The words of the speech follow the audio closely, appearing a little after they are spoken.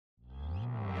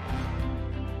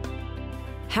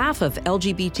Half of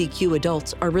LGBTQ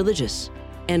adults are religious,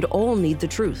 and all need the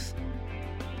truth.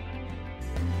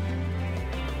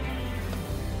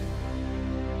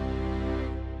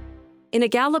 In a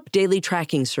Gallup Daily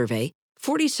Tracking Survey,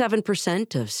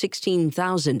 47% of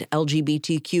 16,000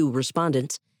 LGBTQ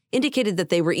respondents indicated that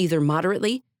they were either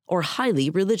moderately or highly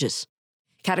religious,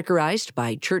 categorized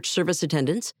by church service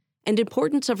attendance and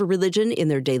importance of a religion in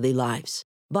their daily lives.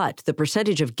 But the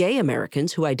percentage of gay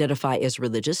Americans who identify as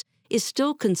religious is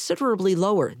still considerably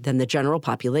lower than the general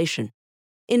population.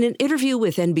 In an interview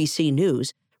with NBC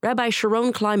News, Rabbi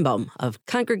Sharon Kleinbaum of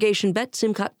Congregation Bet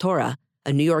Simchat Torah,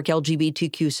 a New York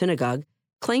LGBTQ synagogue,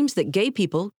 claims that gay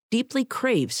people deeply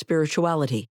crave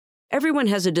spirituality. Everyone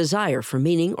has a desire for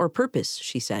meaning or purpose,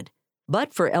 she said.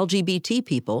 But for LGBT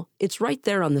people, it's right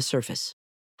there on the surface.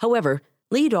 However,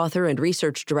 lead author and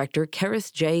research director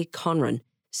Kerith J. Conran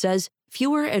says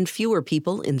fewer and fewer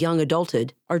people in young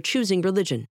adulthood are choosing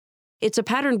religion. It's a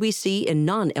pattern we see in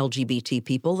non-LGBT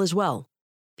people as well.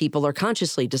 People are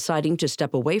consciously deciding to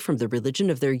step away from the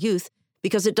religion of their youth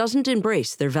because it doesn't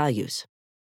embrace their values.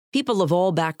 People of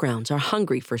all backgrounds are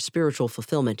hungry for spiritual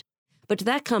fulfillment, but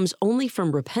that comes only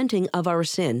from repenting of our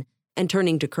sin and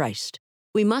turning to Christ.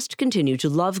 We must continue to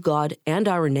love God and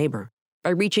our neighbor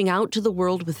by reaching out to the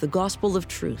world with the gospel of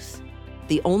truth,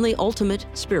 the only ultimate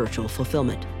spiritual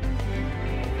fulfillment.